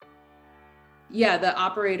Yeah, the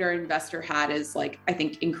operator investor hat is like, I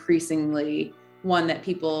think increasingly one that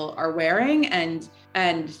people are wearing, and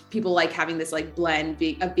people like having this like blend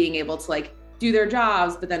of being able to like do their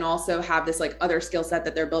jobs, but then also have this like other skill set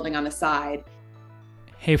that they're building on the side.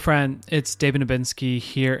 Hey friend, it's David Nabinski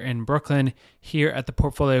here in Brooklyn. Here at the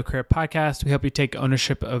Portfolio Career Podcast, we help you take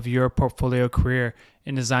ownership of your portfolio career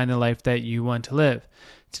and design the life that you want to live.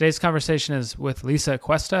 Today's conversation is with Lisa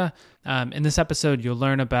Cuesta. In this episode, you'll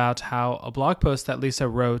learn about how a blog post that Lisa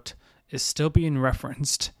wrote is still being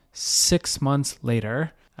referenced 6 months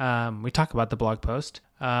later. We talk about the blog post,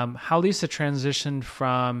 how Lisa transitioned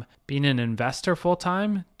from being an investor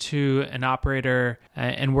full-time to an operator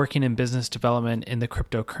and working in business development in the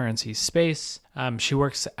cryptocurrency space. She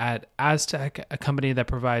works at Aztec, a company that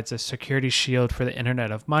provides a security shield for the Internet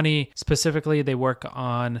of Money. Specifically, they work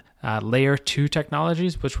on layer 2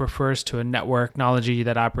 technologies, which refers to a network technology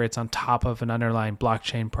that operates on top of an underlying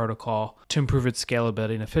blockchain protocol to improve its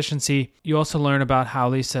scalability and efficiency. You also learn about how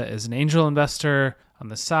Lisa is an angel investor on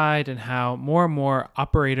the side and how more and more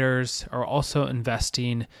operators are also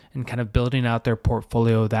investing and kind of building out their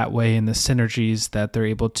portfolio that way and the synergies that they're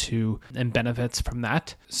able to and benefits from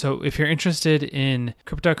that. So if you're interested in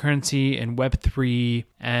cryptocurrency and Web3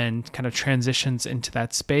 and kind of transitions into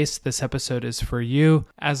that space, this episode is for you.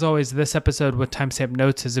 As always, this episode with timestamp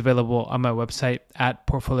notes is available on my website at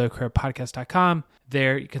portfoliocareerpodcast.com.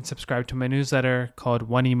 There you can subscribe to my newsletter called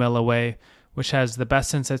One Email Away, which has the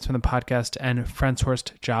best insights from the podcast and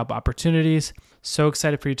friend-sourced job opportunities. So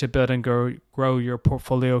excited for you to build and grow your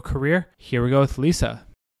portfolio career. Here we go with Lisa.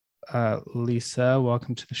 Lisa,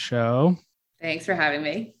 welcome to the show. Thanks for having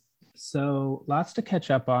me. So lots to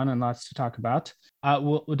catch up on and lots to talk about.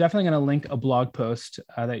 We're definitely going to link a blog post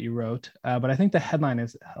that you wrote, but I think the headline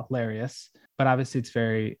is hilarious. But obviously it's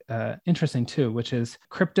very interesting too, which is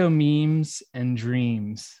Crypto Memes and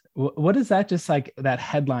Dreams. What does that just like that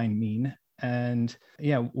headline mean? And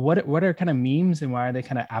yeah, what are kind of memes and why are they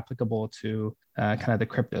kind of applicable to kind of the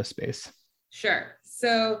crypto space? Sure.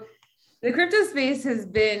 So the crypto space has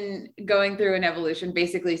been going through an evolution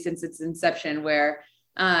basically since its inception, where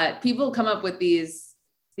people come up with these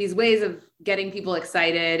ways of getting people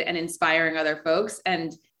excited and inspiring other folks.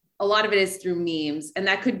 And a lot of it is through memes. And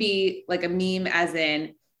that could be like a meme as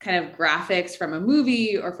in kind of graphics from a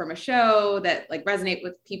movie or from a show that like resonate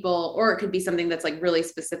with people, or it could be something that's like really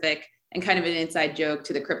specific and kind of an inside joke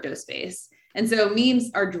to the crypto space. And so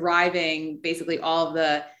memes are driving basically all of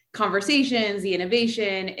the conversations, the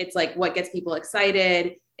innovation. It's like what gets people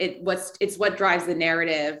excited. It's what drives the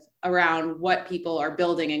narrative around what people are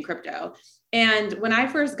building in crypto. And when I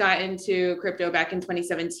first got into crypto back in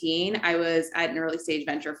 2017, I was at an early stage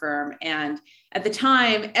venture firm. And at the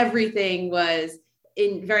time, everything was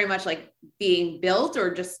in very much like being built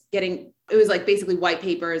or just it was like basically white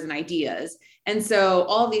papers and ideas. And so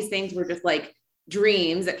all of these things were just like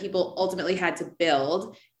dreams that people ultimately had to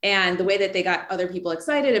build. And the way that they got other people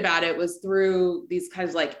excited about it was through these kinds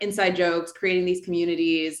of like inside jokes, creating these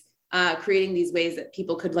communities, creating these ways that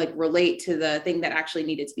people could like relate to the thing that actually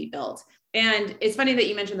needed to be built. And it's funny that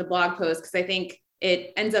you mentioned the blog post, because I think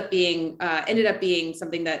it ended up being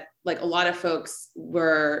something that like a lot of folks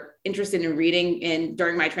were interested in reading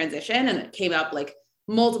during my transition. And it came up like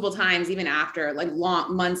multiple times, even after like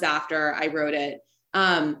long months after I wrote it.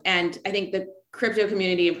 And I think the crypto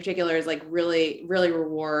community in particular is like really, really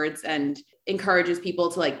rewards and encourages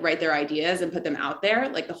people to like write their ideas and put them out there.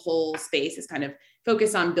 Like the whole space is kind of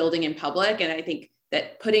focused on building in public. And I think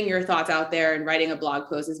that putting your thoughts out there and writing a blog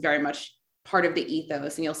post is very much part of the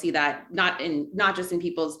ethos. And you'll see that not just in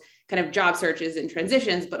people's kind of job searches and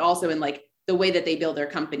transitions, but also in like the way that they build their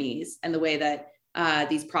companies and the way that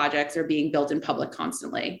these projects are being built in public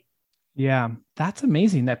constantly. Yeah, that's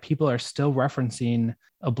amazing that people are still referencing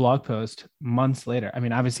a blog post months later. I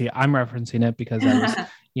mean, obviously I'm referencing it because I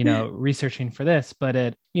was, researching for this, but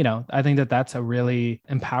I think that that's a really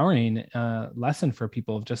empowering lesson for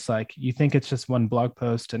people of just like, you think it's just one blog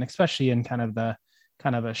post, and especially in kind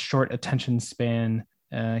of a short attention span,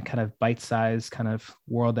 kind of bite-sized kind of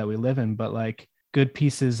world that we live in, but like good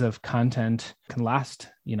pieces of content can last,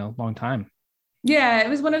 long time. Yeah, it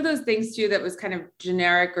was one of those things too that was kind of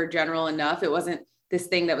generic or general enough. It wasn't this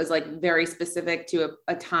thing that was like very specific to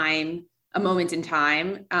a moment in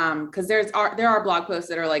time. Because there are blog posts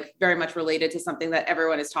that are like very much related to something that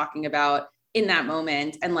everyone is talking about in that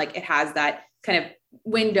moment, and like it has that kind of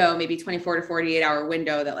window, maybe 24 to 48 hour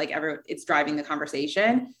window that like it's driving the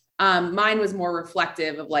conversation. Mine was more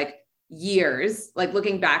reflective of like years, like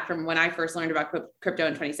looking back from when I first learned about crypto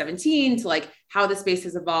in 2017 to like how the space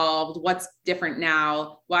has evolved, what's different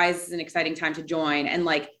now, why is this an exciting time to join? And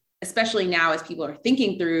like especially now as people are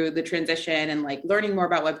thinking through the transition and like learning more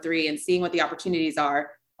about Web3 and seeing what the opportunities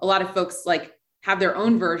are, a lot of folks like have their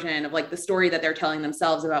own version of like the story that they're telling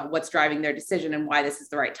themselves about what's driving their decision and why this is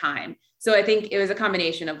the right time. So I think it was a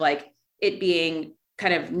combination of like it being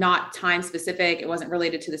kind of not time specific. It wasn't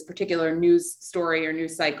related to this particular news story or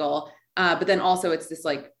news cycle. But then also it's this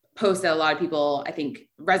like post that a lot of people, I think,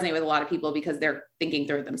 resonate with a lot of people because they're thinking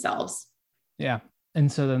through it themselves. Yeah.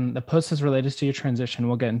 And so then the post is related to your transition.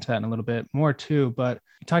 We'll get into that in a little bit more too, but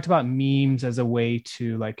you talked about memes as a way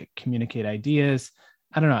to like communicate ideas.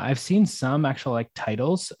 I don't know. I've seen some actual like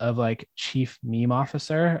titles of like chief meme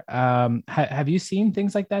officer. Have you seen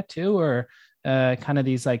things like that too? Or kind of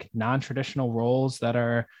these like non-traditional roles that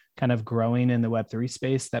are kind of growing in the Web3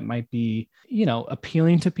 space that might be, you know,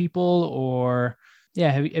 appealing to people? Or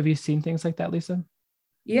yeah, have you seen things like that, Lisa?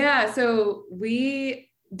 Yeah, so we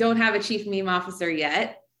don't have a chief meme officer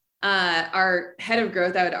yet. Our head of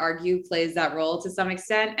growth, I would argue, plays that role to some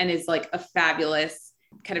extent and is like a fabulous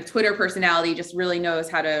kind of Twitter personality, just really knows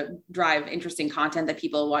how to drive interesting content that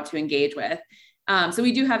people want to engage with. So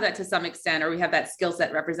we do have that to some extent, or we have that skill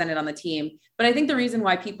set represented on the team. But I think the reason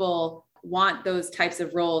why people want those types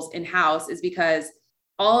of roles in-house is because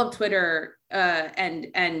all of Twitter and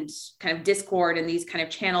kind of Discord and these kind of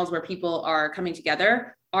channels where people are coming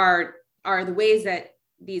together are the ways that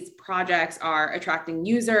these projects are attracting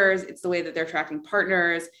users. It's the way that they're attracting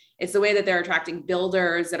partners. It's the way that they're attracting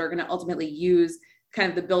builders that are going to ultimately use kind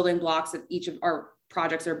of the building blocks that each of our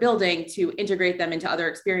projects are building to integrate them into other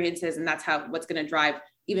experiences. And that's what's going to drive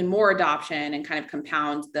even more adoption and kind of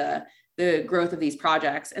compound the growth of these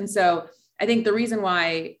projects. And so I think the reason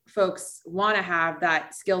why folks want to have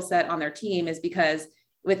that skill set on their team is because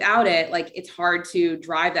without it, like it's hard to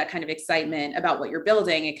drive that kind of excitement about what you're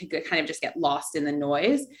building. It could kind of just get lost in the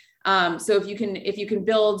noise. So if you can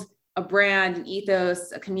build a brand, an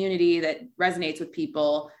ethos, a community that resonates with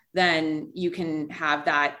people, then you can have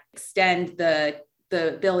that extend the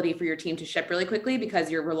ability for your team to ship really quickly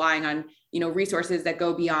because you're relying on, you know, resources that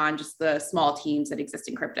go beyond just the small teams that exist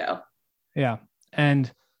in crypto. Yeah.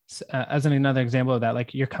 And as another example of that,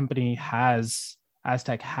 like your company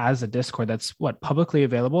Aztec has a Discord that's publicly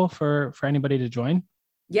available for anybody to join.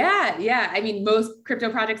 Yeah. I mean, most crypto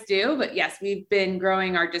projects do, but yes, we've been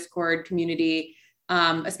growing our Discord community,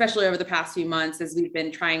 especially over the past few months as we've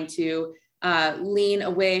been trying to lean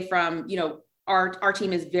away from, you know, our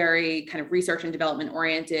team is very kind of research and development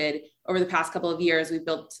oriented. Over the past couple of years, we've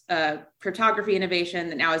built cryptography innovation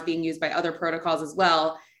that now is being used by other protocols as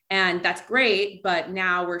well. And that's great, but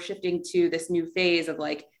now we're shifting to this new phase of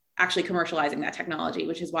like actually commercializing that technology,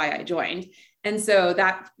 which is why I joined. And so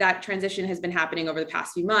that transition has been happening over the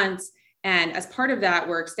past few months. And as part of that,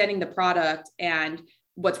 we're extending the product. And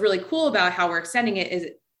what's really cool about how we're extending it is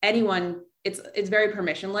it's very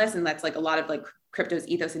permissionless. And that's like a lot of like crypto's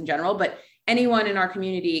ethos in general, but anyone in our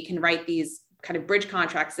community can write these kind of bridge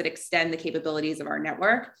contracts that extend the capabilities of our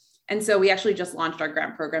network. And so we actually just launched our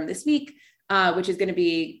grant program this week, which is going to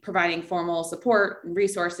be providing formal support,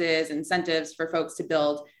 resources, incentives for folks to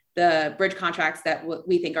build the bridge contracts that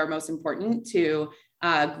we think are most important to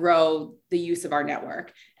grow the use of our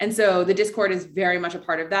network. And so the Discord is very much a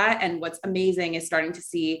part of that. And what's amazing is starting to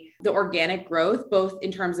see the organic growth, both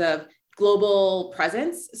in terms of global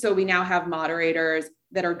presence. So we now have moderators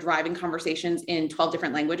that are driving conversations in 12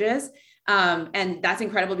 different languages. And that's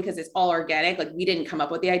incredible because it's all organic. Like we didn't come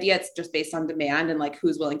up with the idea. It's just based on demand and like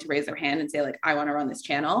who's willing to raise their hand and say like, I want to run this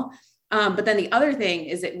channel. But then the other thing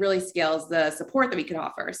is it really scales the support that we can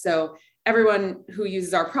offer. So everyone who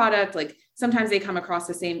uses our product, like sometimes they come across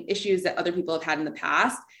the same issues that other people have had in the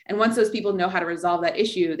past. And once those people know how to resolve that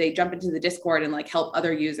issue, they jump into the Discord and like help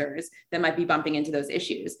other users that might be bumping into those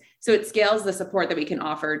issues. So it scales the support that we can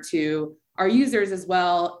offer to our users as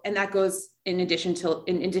well. And that goes in addition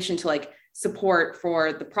to like support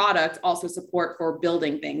for the product, also support for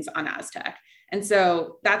building things on Aztec. And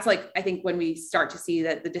so that's like, I think when we start to see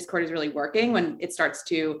that the Discord is really working, when it starts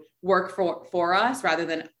to work for us rather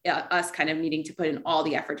than us kind of needing to put in all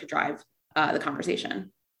the effort to drive the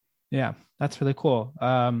conversation. Yeah, that's really cool.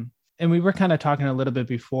 And we were kind of talking a little bit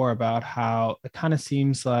before about how it kind of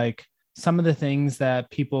seems like some of the things that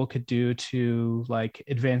people could do to like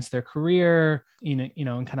advance their career, you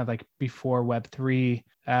know, and kind of like before Web3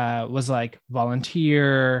 was like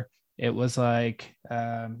volunteer. It was like,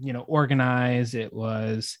 organize. It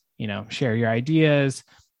was, share your ideas.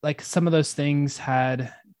 Like some of those things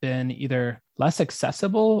had been either less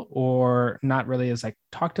accessible or not really as like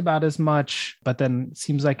talked about as much. But then it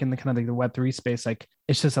seems like in the kind of like the Web3 space, like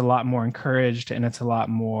it's just a lot more encouraged and it's a lot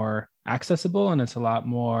more accessible and it's a lot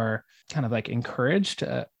more kind of like encouraged.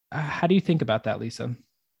 How do you think about that, Lisa?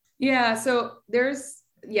 Yeah. So there's,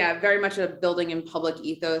 very much a building in public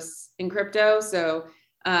ethos in crypto. So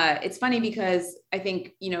it's funny because I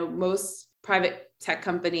think, most private tech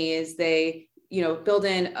companies, they, build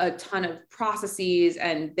in a ton of processes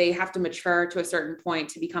and they have to mature to a certain point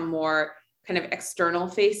to become more kind of external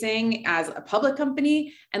facing as a public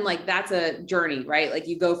company. And like, that's a journey, right? Like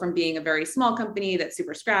you go from being a very small company that's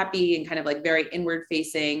super scrappy and kind of like very inward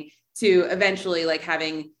facing to eventually like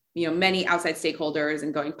having, many outside stakeholders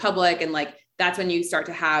and going public. And like, that's when you start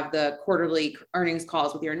to have the quarterly earnings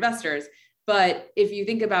calls with your investors. But if you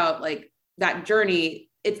think about like that journey,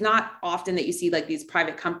 it's not often that you see like these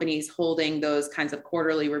private companies holding those kinds of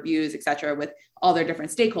quarterly reviews, et cetera, with all their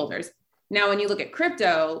different stakeholders. Now, when you look at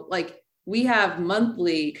crypto, like we have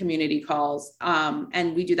monthly community calls,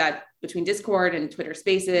 and we do that between Discord and Twitter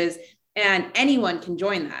Spaces, and anyone can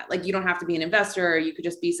join that. Like you don't have to be an investor. You could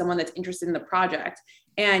just be someone that's interested in the project,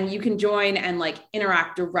 and you can join and like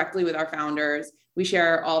interact directly with our founders. We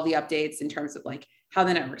share all the updates in terms of like how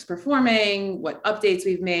the network's performing, what updates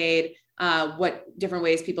we've made, what different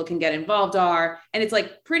ways people can get involved are. And it's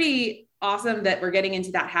like pretty awesome that we're getting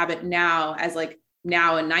into that habit now as like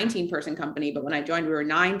now a 19-person company, but when I joined, we were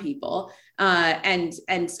 9 people, and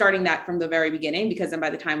starting that from the very beginning, because then by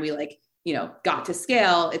the time we like, got to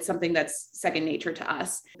scale, it's something that's second nature to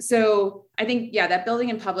us. So I think, that building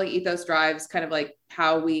in public ethos drives kind of like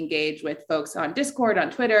how we engage with folks on Discord,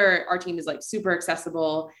 on Twitter. Our team is like super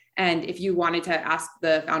accessible. And if you wanted to ask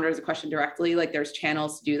the founders a question directly, like there's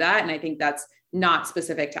channels to do that. And I think that's not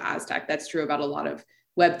specific to Aztec. That's true about a lot of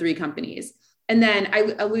Web3 companies. And then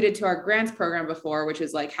I alluded to our grants program before, which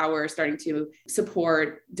is like how we're starting to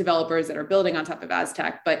support developers that are building on top of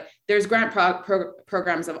Aztec. But there's grant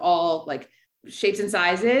programs of all like shapes and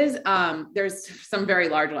sizes. There's some very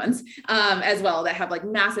large ones as well that have like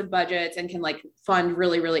massive budgets and can like fund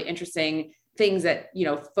really, really interesting things that,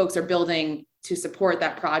 folks are building to support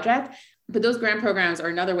that project. But those grant programs are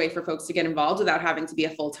another way for folks to get involved without having to be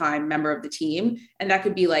a full-time member of the team. And that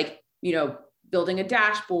could be like, building a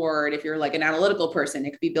dashboard. If you're like an analytical person,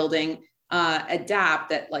 it could be building a dApp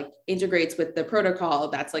that like integrates with the protocol.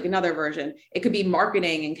 That's like another version. It could be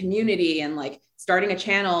marketing and community and like starting a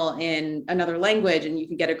channel in another language, and you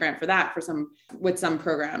can get a grant for that with some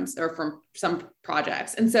programs or from some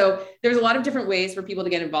projects. And so there's a lot of different ways for people to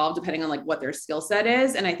get involved depending on like what their skill set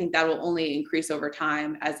is. And I think that will only increase over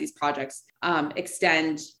time as these projects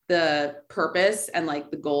extend the purpose and like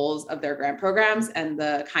the goals of their grant programs and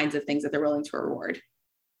the kinds of things that they're willing to reward.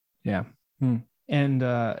 Yeah.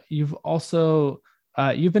 And you've also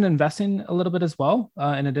you've been investing a little bit as well,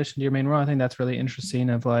 in addition to your main role. I think that's really interesting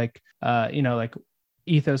of like, like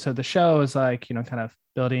ethos of the show is like, kind of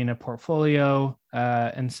building a portfolio.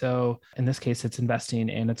 And so in this case, it's investing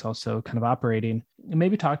and it's also kind of operating. And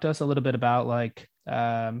maybe talk to us a little bit about like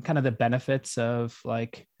kind of the benefits of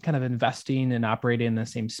like kind of investing and operating in the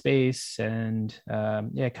same space and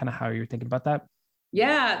kind of how you're thinking about that.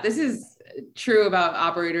 Yeah, this is true about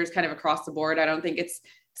operators kind of across the board. I don't think it's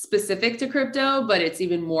specific to crypto, but it's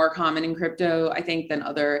even more common in crypto, I think, than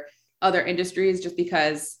other industries, just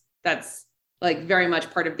because that's like very much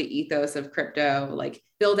part of the ethos of crypto. Like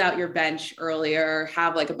build out your bench earlier,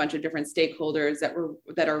 have like a bunch of different stakeholders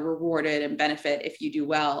that are rewarded and benefit if you do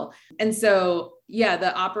well. And so,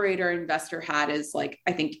 the operator investor hat is like,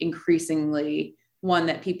 I think, increasingly one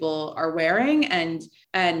that people are wearing, and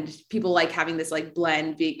people like having this like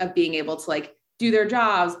blend of being able to like do their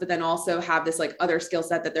jobs, but then also have this like other skill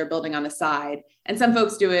set that they're building on the side. And some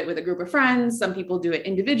folks do it with a group of friends. Some people do it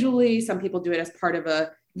individually. Some people do it as part of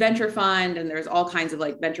a venture fund. And there's all kinds of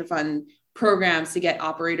like venture fund programs to get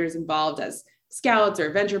operators involved as scouts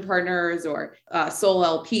or venture partners or sole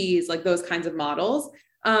LPs, like those kinds of models.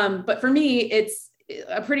 But for me, it's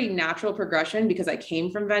a pretty natural progression because I came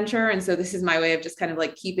from venture. And so this is my way of just kind of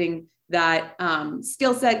like keeping that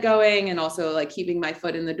skill set going and also like keeping my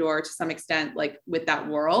foot in the door to some extent, like with that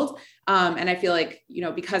world. And I feel like,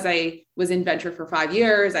 because I was in venture for 5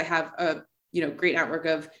 years, I have a, great network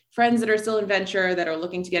of friends that are still in venture that are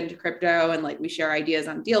looking to get into crypto. And like, we share ideas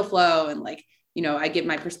on deal flow and like, I give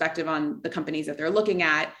my perspective on the companies that they're looking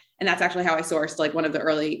at. And that's actually how I sourced like one of the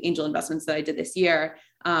early angel investments that I did this year.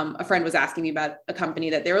 A friend was asking me about a company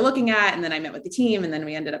that they were looking at, and then I met with the team, and then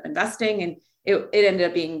we ended up investing, and it ended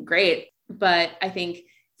up being great. But I think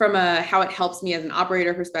from how it helps me as an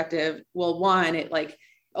operator perspective, well, one, it like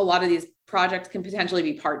a lot of these projects can potentially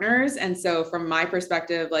be partners. And so from my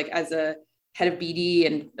perspective, like as a head of BD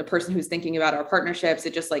and a person who's thinking about our partnerships,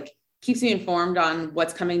 it just like keeps me informed on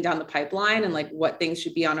what's coming down the pipeline and like what things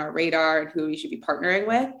should be on our radar and who we should be partnering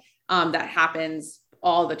with. That happens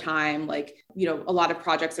all the time. Like, a lot of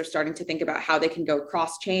projects are starting to think about how they can go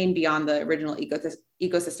cross-chain beyond the original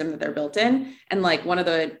ecosystem that they're built in. And like one of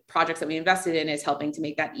the projects that we invested in is helping to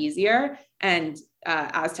make that easier. And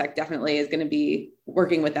Aztec definitely is going to be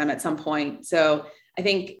working with them at some point. So I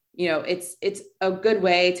think, it's a good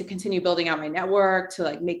way to continue building out my network, to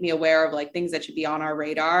like make me aware of like things that should be on our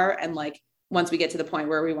radar. And like, once we get to the point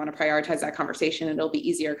where we want to prioritize that conversation, it'll be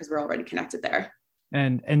easier because we're already connected there.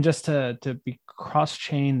 And just to be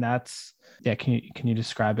cross-chain, that's, yeah. Can you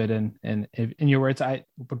describe it in your words? I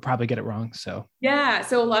would probably get it wrong. So yeah.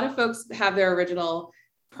 So a lot of folks have their original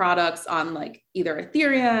products on like either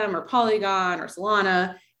Ethereum or Polygon or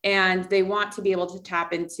Solana, and they want to be able to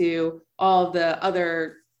tap into all the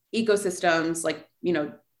other ecosystems, like,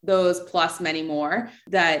 those plus many more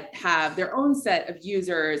that have their own set of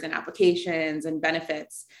users and applications and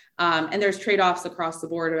benefits. And there's trade-offs across the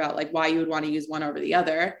board about like why you would want to use one over the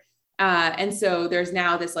other. And so there's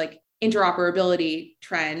now this like interoperability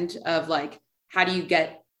trend of like, how do you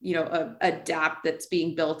get, a dApp that's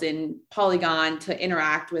being built in Polygon to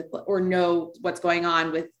interact with or know what's going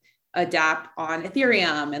on with a dApp on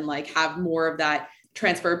Ethereum, and like have more of that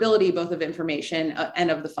transferability, both of information and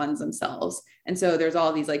of the funds themselves. And so there's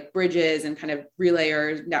all these like bridges and kind of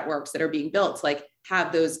relayer networks that are being built to like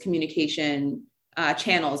have those communication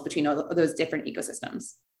channels between all those different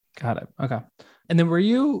ecosystems. Got it. Okay. And then were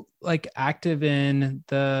you like active in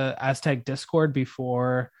the Aztec Discord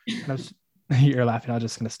before? You're laughing. I'm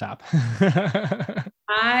just going to stop.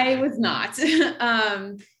 I was not.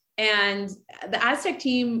 And the Aztec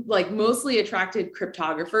team like mostly attracted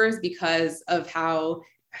cryptographers because of how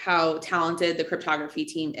talented the cryptography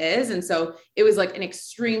team is. And so it was like an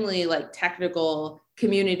extremely like technical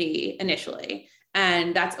community initially.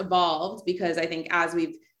 And that's evolved because I think as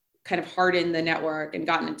we've kind of hardened the network and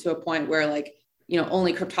gotten it to a point where like,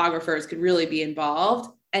 only cryptographers could really be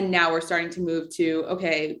involved. And now we're starting to move to,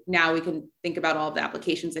 okay, now we can think about all of the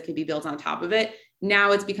applications that could be built on top of it.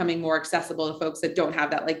 Now it's becoming more accessible to folks that don't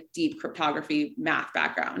have that like deep cryptography math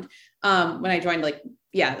background. When I joined, like,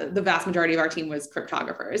 yeah, the vast majority of our team was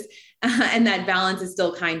cryptographers and that balance is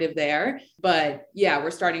still kind of there. But yeah,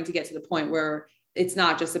 we're starting to get to the point where it's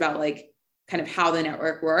not just about like kind of how the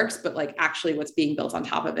network works, but like actually what's being built on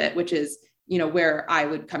top of it, which is, where I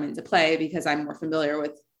would come into play because I'm more familiar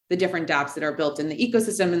with the different dApps that are built in the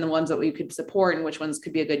ecosystem and the ones that we could support and which ones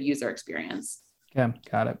could be a good user experience. Yeah,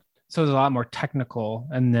 got it. So it's a lot more technical.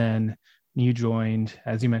 And then you joined,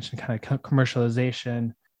 as you mentioned, kind of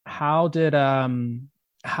commercialization. How did,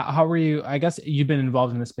 how were you, I guess you've been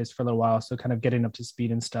involved in this space for a little while. So kind of getting up to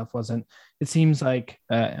speed and stuff it seems like,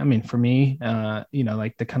 for me,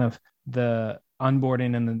 like the kind of the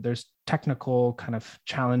onboarding and then there's technical kind of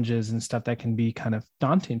challenges and stuff that can be kind of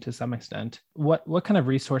daunting to some extent. What kind of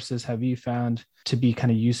resources have you found to be kind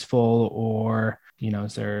of useful, or,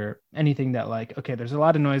 is there anything that like, okay, there's a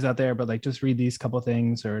lot of noise out there, but like just read these couple of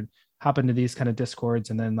things or hop into these kind of Discords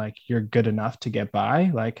and then like you're good enough to get by?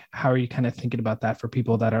 Like, how are you kind of thinking about that for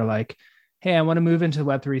people that are like, hey, I want to move into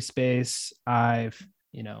Web3 space. I'm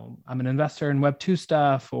an investor in Web2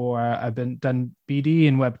 stuff, or I've done BD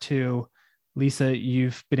in Web2. Lisa,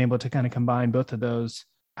 you've been able to kind of combine both of those.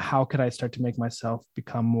 How could I start to make myself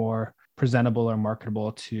become more presentable or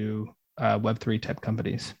marketable to Web3 type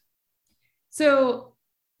companies? So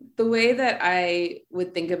the way that I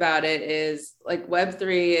would think about it is like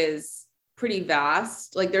Web3 is pretty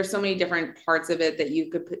vast. Like there's so many different parts of it that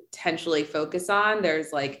you could potentially focus on.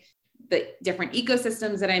 There's like the different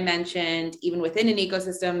ecosystems that I mentioned. Even within an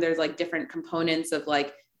ecosystem, there's like different components of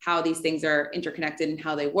like how these things are interconnected and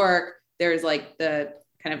how they work. There's like the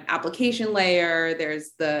kind of application layer,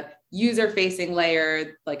 there's the user-facing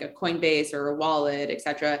layer, like a Coinbase or a wallet, et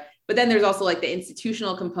cetera. But then there's also like the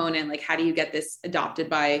institutional component, like how do you get this adopted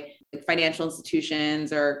by like financial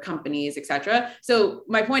institutions or companies, et cetera. So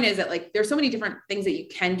my point is that like there's so many different things that you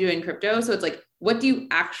can do in crypto. So it's like, what do you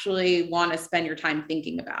actually want to spend your time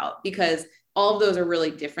thinking about? Because all of those are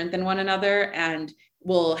really different than one another and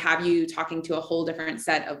will have you talking to a whole different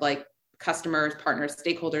set of like customers, partners,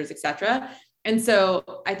 stakeholders, et cetera. And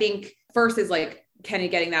so I think first is like kind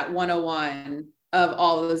of getting that 101 of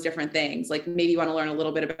all of those different things. Like maybe you want to learn a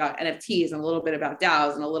little bit about NFTs and a little bit about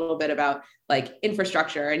DAOs and a little bit about like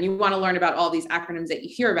infrastructure. And you want to learn about all these acronyms that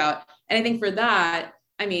you hear about. And I think for that,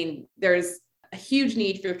 there's a huge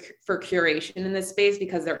need for curation in this space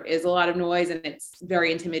because there is a lot of noise and it's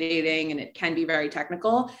very intimidating and it can be very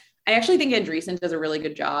technical. I actually think Andreessen does a really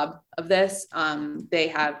good job of this. They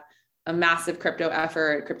have a massive crypto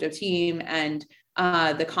effort, crypto team, and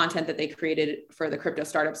the content that they created for the crypto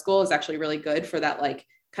startup school is actually really good for that like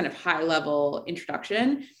kind of high level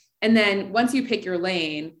introduction. And then once you pick your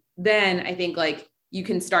lane, then I think like you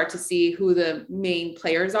can start to see who the main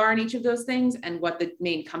players are in each of those things and what the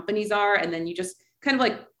main companies are. And then you just kind of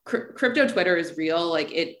like crypto Twitter is real.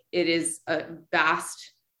 Like it is a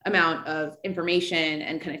vast amount of information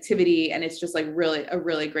and connectivity. And it's just like really a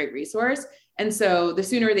really great resource. And so the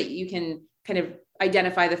sooner that you can kind of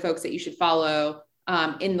identify the folks that you should follow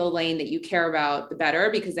in the lane that you care about, the better,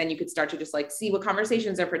 because then you could start to just like see what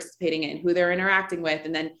conversations they're participating in, who they're interacting with,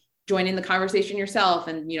 and then join in the conversation yourself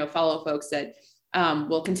and, follow folks that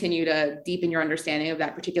will continue to deepen your understanding of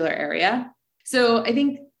that particular area. So I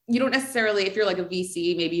think you don't necessarily, if you're like a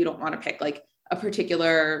VC, maybe you don't want to pick like a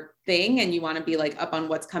particular thing and you want to be like up on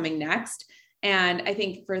what's coming next. And I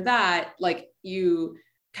think for that, like you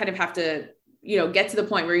kind of have to, get to the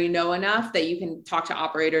point where you know enough that you can talk to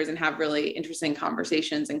operators and have really interesting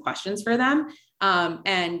conversations and questions for them.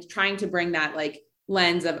 And trying to bring that like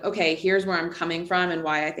lens of, okay, here's where I'm coming from and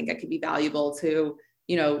why I think I could be valuable to,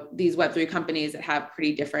 these Web3 companies that have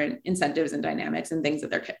pretty different incentives and dynamics and things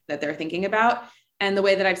that they're thinking about. And the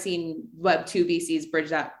way that I've seen Web2 VCs bridge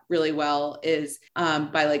that really well is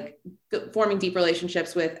by like forming deep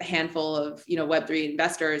relationships with a handful of, Web3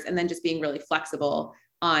 investors, and then just being really flexible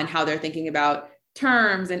on how they're thinking about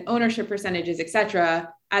terms and ownership percentages, et cetera,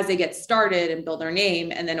 as they get started and build their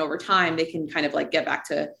name. And then over time, they can kind of like get back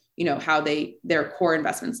to, how their core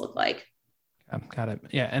investments look like. Got it.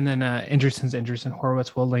 Yeah. And then Andreessen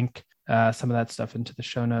Horowitz will link some of that stuff into the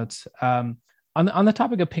show notes. On the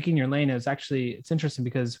topic of picking your lane, it's interesting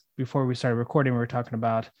because before we started recording, we were talking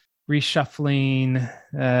about reshuffling,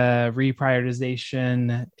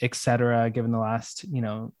 reprioritization, et cetera, given the last,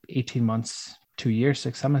 18 months, 2 years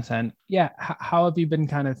to some extent. Yeah. How have you been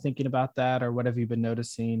kind of thinking about that? Or what have you been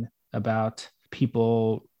noticing about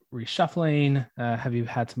people reshuffling? Have you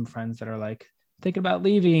had some friends that are like thinking about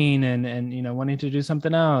leaving and wanting to do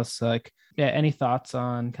something else? Like, yeah, any thoughts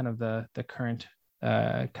on kind of the current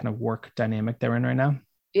kind of work dynamic they're in right now?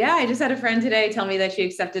 Yeah, I just had a friend today tell me that she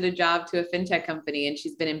accepted a job to a fintech company and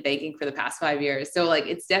she's been in banking for the past 5 years. So like,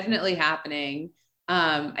 it's definitely happening.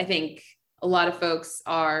 I think a lot of folks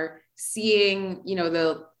are seeing,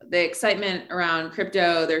 the excitement around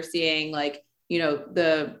crypto. They're seeing like,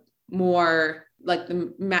 the more like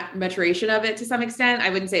the maturation of it to some extent. I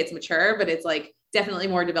wouldn't say it's mature, but it's like definitely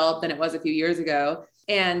more developed than it was a few years ago.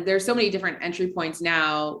 And there's so many different entry points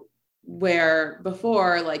now where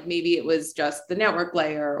before, like maybe it was just the network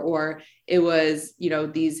layer, or it was,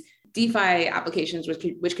 these DeFi applications,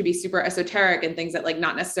 which could be super esoteric and things that like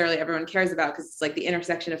not necessarily everyone cares about because it's like the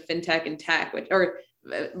intersection of fintech and tech, or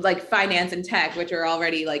like finance and tech, which are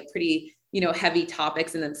already like pretty, heavy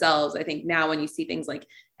topics in themselves. I think now when you see things like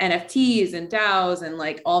NFTs and DAOs and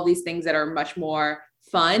like all these things that are much more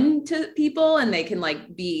fun to people and they can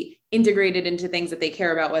like be integrated into things that they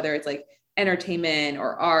care about, whether it's like entertainment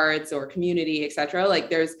or arts or community, et cetera, like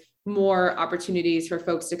there's more opportunities for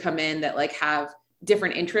folks to come in that like have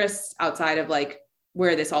different interests outside of like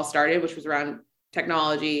where this all started, which was around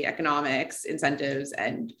technology, economics, incentives,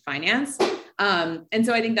 and finance. And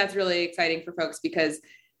so I think that's really exciting for folks because,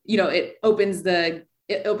 it opens the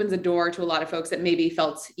door to a lot of folks that maybe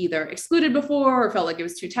felt either excluded before or felt like it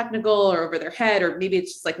was too technical or over their head, or maybe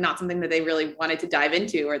it's just like not something that they really wanted to dive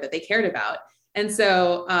into or that they cared about. And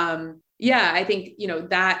so, yeah, I think,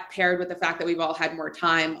 that paired with the fact that we've all had more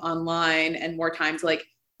time online and more time to like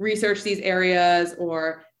research these areas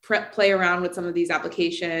or play around with some of these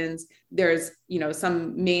applications. There's,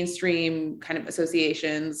 some mainstream kind of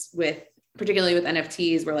associations with, particularly with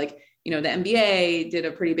NFTs, where like, the NBA did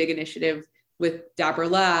a pretty big initiative with Dapper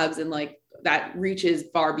Labs, and like that reaches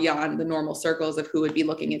far beyond the normal circles of who would be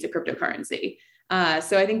looking into cryptocurrency.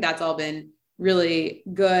 So I think that's all been really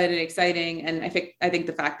good and exciting. And I think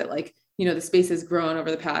the fact that like, the space has grown over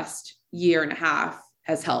the past year and a half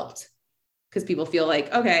has helped, because people feel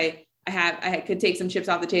like, okay, I could take some chips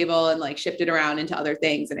off the table and like shift it around into other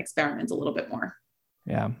things and experiment a little bit more.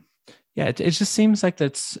 Yeah. Yeah. It just seems like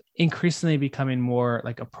that's increasingly becoming more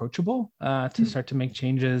like approachable to start to make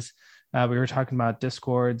changes. We were talking about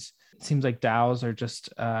Discords. It seems like DAOs are just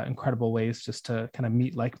incredible ways just to kind of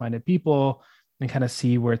meet like-minded people and kind of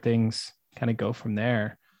see where things kind of go from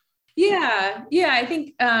there. Yeah. I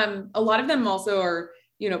think a lot of them also are,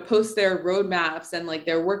 post their roadmaps and like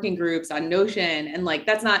their working groups on Notion. And like,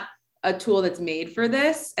 that's not a tool that's made for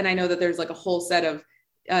this. And I know that there's like a whole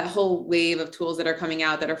wave of tools that are coming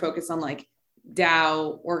out that are focused on like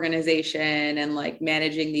DAO organization and like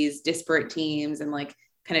managing these disparate teams and like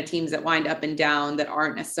kind of teams that wind up and down that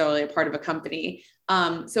aren't necessarily a part of a company.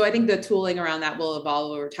 So I think the tooling around that will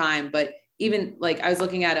evolve over time. But even like I was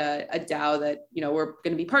looking at a DAO that, we're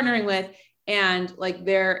going to be partnering with, And like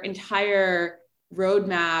their entire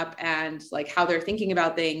roadmap and like how they're thinking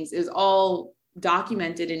about things is all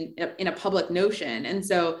documented in a public Notion. And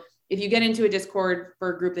so if you get into a Discord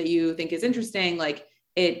for a group that you think is interesting, like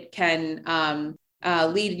it can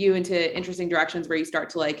lead you into interesting directions where you start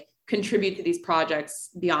to like contribute to these projects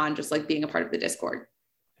beyond just like being a part of the Discord.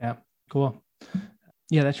 Yeah, cool.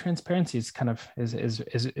 Yeah, that transparency is kind of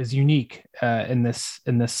is unique in this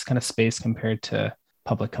kind of space compared to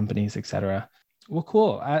public companies, et cetera. Well,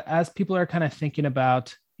 cool. As people are kind of thinking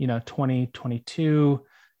about 2022,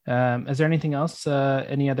 is there anything else,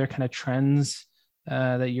 any other kind of trends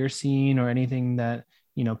that you're seeing, or anything that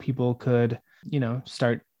people could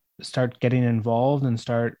start getting involved and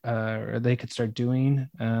or they could start doing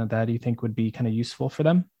that you think would be kind of useful for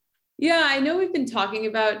them? Yeah, I know we've been talking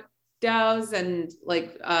about DAOs, and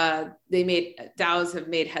like DAOs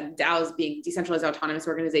being decentralized autonomous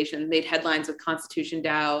organizations made headlines with Constitution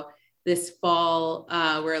DAO this fall,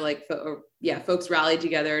 where like folks rallied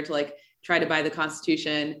together to like try to buy the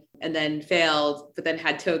Constitution and then failed, but then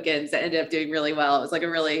had tokens that ended up doing really well. It was like a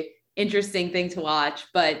really interesting thing to watch,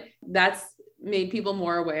 but that's made people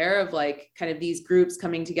more aware of like kind of these groups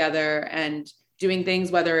coming together and doing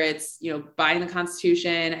things, whether it's, buying the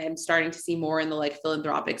Constitution. I'm starting to see more in the like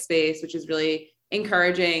philanthropic space, which is really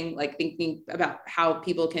encouraging, like thinking about how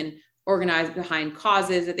people can organize behind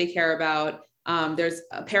causes that they care about. There's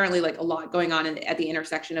apparently like a lot going on at the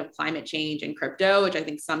intersection of climate change and crypto, which I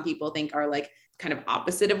think some people think are like kind of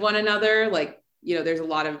opposite of one another. Like, there's a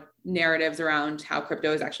lot of narratives around how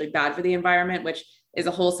crypto is actually bad for the environment, which is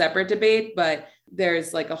a whole separate debate, but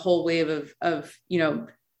there's like a whole wave of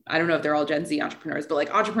I don't know if they're all Gen Z entrepreneurs, but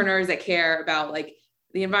like entrepreneurs that care about like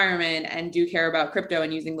the environment and do care about crypto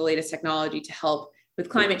and using the latest technology to help with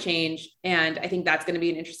climate change. And I think that's going to be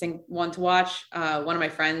an interesting one to watch. One of my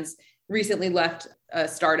friends recently left a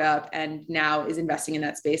startup and now is investing in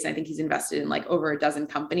that space. And I think he's invested in like over a dozen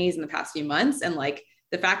companies in the past few months. And like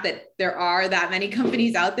the fact that there are that many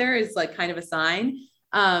companies out there is like kind of a sign.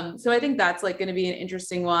 So I think that's like going to be an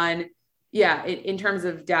interesting one. Yeah, in terms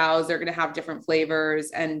of DAOs, they're going to have different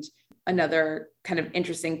flavors. And another kind of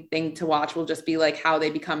interesting thing to watch will just be like how they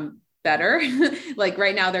become better. Like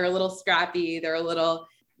right now, they're a little scrappy. They're a little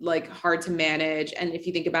like hard to manage. And if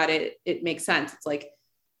you think about it, it makes sense. It's like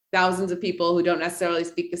thousands of people who don't necessarily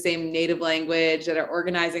speak the same native language that are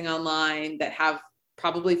organizing online, that have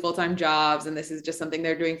probably full-time jobs. And this is just something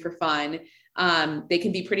they're doing for fun. They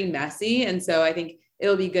can be pretty messy. And so I think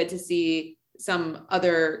it'll be good to see some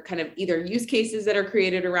other kind of either use cases that are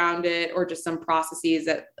created around it, or just some processes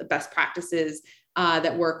that best practices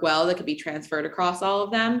that work well that could be transferred across all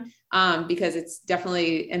of them, because it's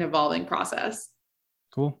definitely an evolving process.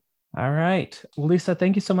 Cool. All right. Well, Lisa,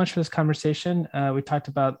 thank you so much for this conversation. We talked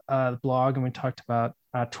about the blog and we talked about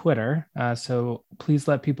Twitter. So please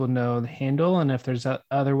let people know the handle. And if there's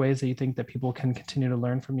other ways that you think that people can continue to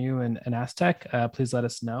learn from you and Aztec, please let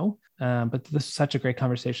us know. But this is such a great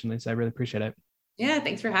conversation, Lisa. I really appreciate it. Yeah,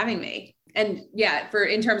 thanks for having me. And yeah,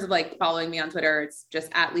 in terms of like following me on Twitter, it's just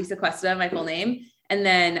at Lisa Cuesta, my full name. And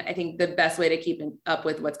then I think the best way to keep up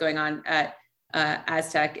with what's going on at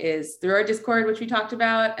Aztec is through our Discord, which we talked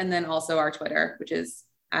about, and then also our Twitter, which is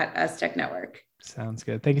at Aztec Network. Sounds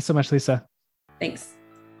good. Thank you so much, Lisa. Thanks.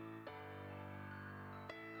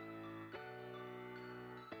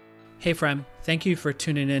 Hey friend, thank you for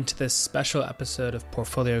tuning in to this special episode of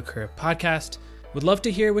Portfolio Career Podcast. Would love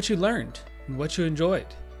to hear what you learned and what you enjoyed.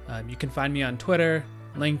 You can find me on Twitter,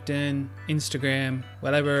 LinkedIn, Instagram,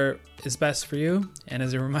 whatever is best for you. And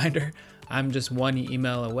as a reminder, I'm just one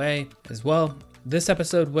email away as well. This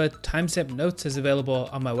episode with timestamp notes is available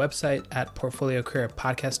on my website at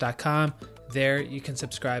portfoliocareerpodcast.com. There you can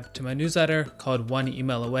subscribe to my newsletter called One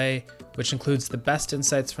Email Away, which includes the best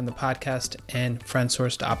insights from the podcast and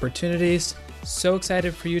friend-sourced opportunities. So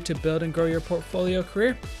excited for you to build and grow your portfolio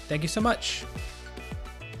career. Thank you so much.